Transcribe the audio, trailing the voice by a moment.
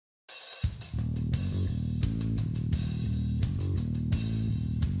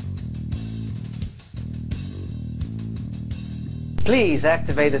Please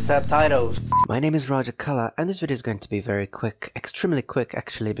activate the subtitles. My name is Roger Color, and this video is going to be very quick, extremely quick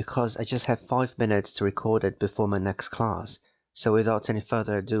actually, because I just have 5 minutes to record it before my next class. So without any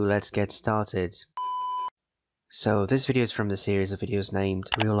further ado, let's get started. So this video is from the series of videos named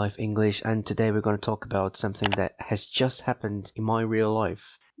Real Life English, and today we're going to talk about something that has just happened in my real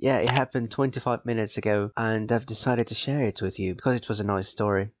life. Yeah, it happened 25 minutes ago, and I've decided to share it with you because it was a nice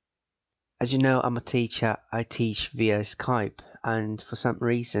story. As you know, I'm a teacher. I teach via Skype, and for some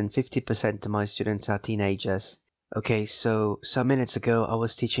reason 50% of my students are teenagers. Okay, so some minutes ago I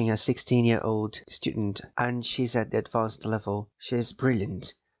was teaching a 16-year-old student, and she's at the advanced level. She's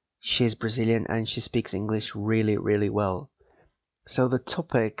brilliant. She's Brazilian and she speaks English really well. So the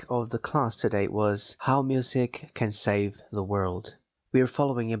topic of the class today was how music can save the world. We were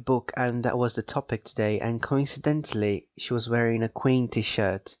following a book and that was the topic today, and coincidentally she was wearing a Queen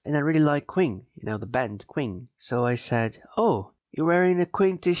t-shirt, and I really like Queen, you know, the band Queen. So I said, "Oh, you're wearing a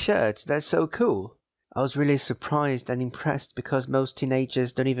Queen t-shirt, that's so cool." I was really surprised and impressed because most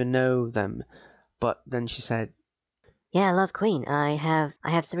teenagers don't even know them. But then she said, "Yeah, I love Queen. I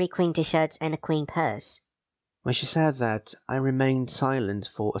have 3 Queen t-shirts and a Queen purse." When she said that, I remained silent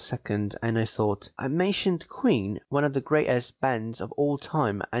for a second and I thought, I mentioned Queen, one of the greatest bands of all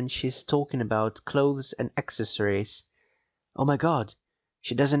time, and she's talking about clothes and accessories. Oh my god,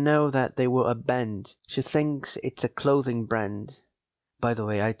 she doesn't know that they were a band. She thinks it's a clothing brand. By the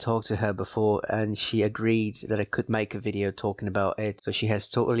way, I talked to her before and she agreed that I could make a video talking about it. So she has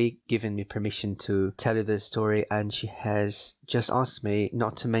totally given me permission to tell you this story, and she has just asked me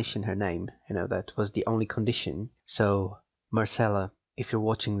not to mention her name. You know, that was the only condition. So, Marcella, if you're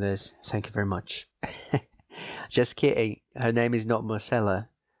watching this, thank you very much. Just kidding, her name is not Marcella.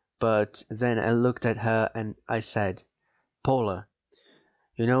 But then I looked at her and I said, "Paula,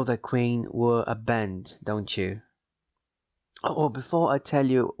 you know that Queen were a band, don't you?" Oh, before I tell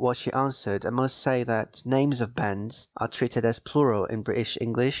you what she answered, I must say that names of bands are treated as plural in British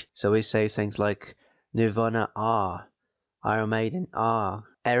English. So we say things like Nirvana are, Iron Maiden are,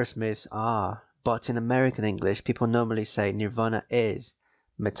 Aerosmith are. But in American English, people normally say Nirvana is,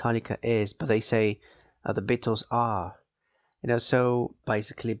 Metallica is, but they say the Beatles are. You know, so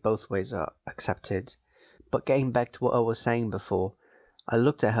basically both ways are accepted. But getting back to what I was saying before, I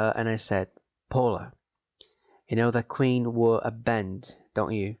looked at her and I said, "Paula, you know that Queen were a band,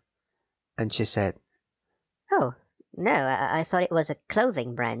 don't you?" And she said, "Oh, no, I thought it was a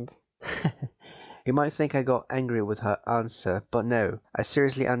clothing brand." You might think I got angry with her answer, but no, I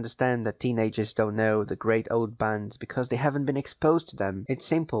seriously understand that teenagers don't know the great old bands because they haven't been exposed to them. It's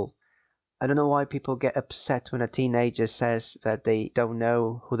simple. I don't know why people get upset when a teenager says that they don't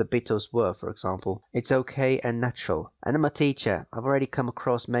know who the Beatles were, for example. It's okay and natural. And I'm a teacher. I've already come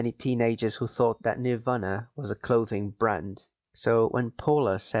across many teenagers who thought that Nirvana was a clothing brand. So when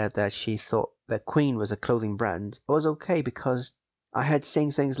Paula said that she thought that Queen was a clothing brand, it was okay because I had seen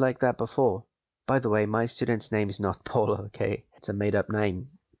things like that before. By the way, my student's name is not Paula, okay? It's a made-up name.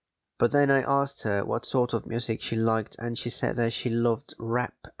 But then I asked her what sort of music she liked, and she said that she loved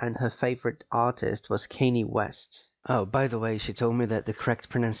rap and her favorite artist was Kanye West. Oh, by the way, she told me that the correct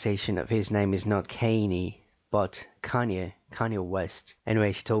pronunciation of his name is not Kanye, but Kanye West.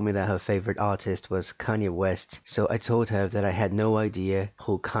 Anyway, she told me that her favorite artist was Kanye West, so I told her that I had no idea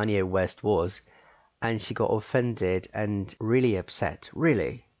who Kanye West was, and she got offended and really upset,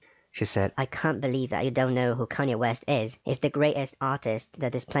 really. She said, "I can't believe that you don't know who Kanye West is. He's the greatest artist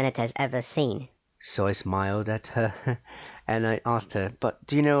that this planet has ever seen." So I smiled at her and I asked her, "But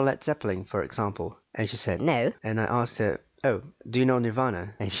do you know Led Zeppelin, for example?" And she said, "No." And I asked her, "Oh, do you know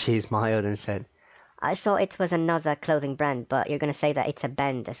Nirvana?" And she smiled and said, "I thought it was another clothing brand, but you're gonna say that it's a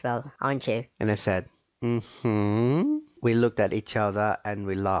band as well, aren't you?" And I said, "Mm-hmm." We looked at each other and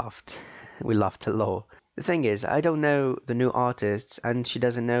we laughed. We laughed a lot. The thing is, I don't know the new artists and she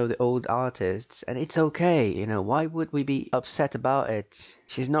doesn't know the old artists, and it's okay, you know, why would we be upset about it?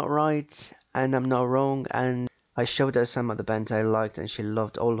 She's not right and I'm not wrong, and I showed her some of the bands I liked and she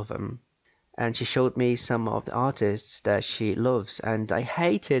loved all of them. And she showed me some of the artists that she loves and I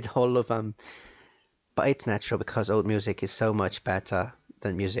hated all of them. But it's natural because old music is so much better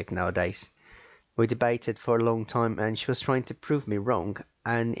than music nowadays. We debated for a long time and she was trying to prove me wrong,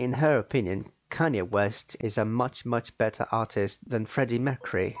 and in her opinion, Kanye West is a much better artist than Freddie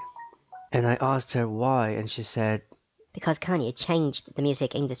Mercury. And I asked her why, and she said, "Because Kanye changed the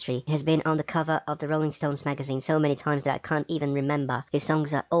music industry. He has been on the cover of the Rolling Stones magazine so many times that I can't even remember. His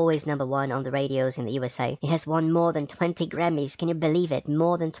songs are always #1 on the radios in the USA. He has won more than 20 Grammys. Can you believe it?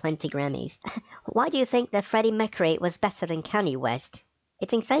 More than 20 Grammys. Why do you think that Freddie Mercury was better than Kanye West?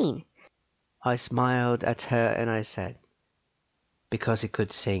 It's insane." I smiled at her and I said, because he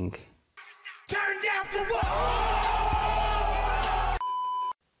could sing. Turn down for what?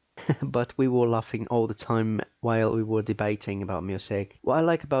 But we were laughing all the time while we were debating about music. What I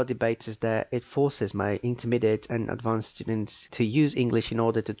like about debate is that it forces my intermediate and advanced students to use English in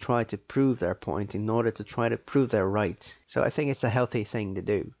order to try to prove their point, in order to try to prove they're right. So I think it's a healthy thing to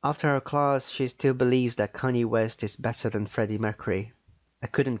do. After our class, she still believes that Kanye West is better than Freddie Mercury. I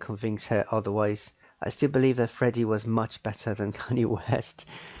couldn't convince her otherwise. I still believe that Freddie was much better than Kanye West.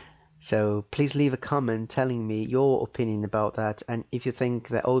 So please leave a comment telling me your opinion about that, and if you think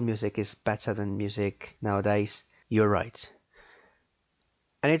that old music is better than music nowadays, you're right.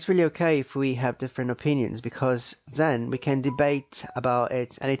 And it's really okay if we have different opinions, because then we can debate about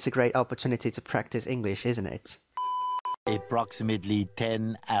it, and it's a great opportunity to practice English, isn't it? Approximately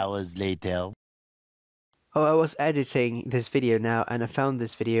 10 hours later. Oh, I was editing this video now, and I found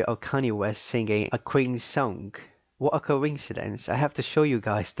this video of Kanye West singing a Queen song. What a coincidence. I have to show you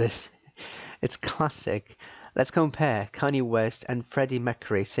guys this. It's classic. Let's compare Kanye West and Freddie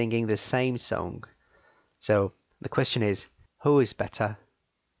Mercury singing the same song. So, the question is, who is better?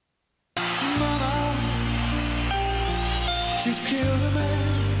 Mama, she's killed a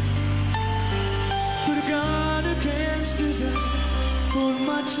man. Put a gun against his head. Pull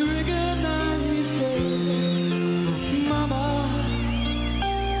my trigger, now he's dead. Mama,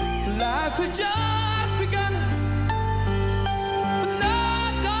 life had just begun.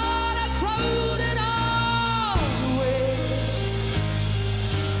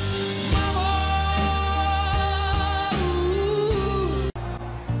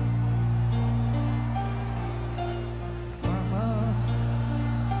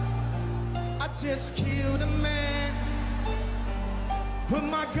 Just killed a man, put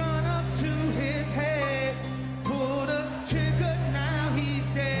my gun up to his head, pulled a trigger, now he's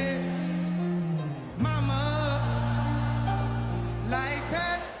dead. Mama, life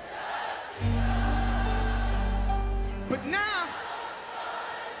had, but now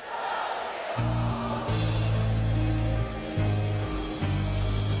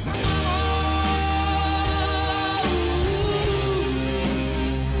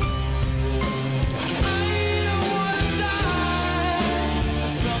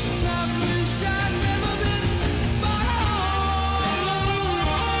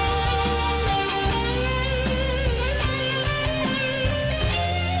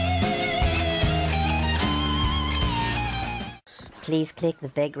Please click the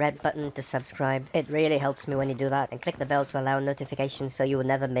big red button to subscribe. It really helps me when you do that, and click the bell to allow notifications so you will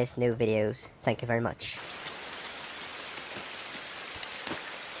never miss new videos. Thank you very much.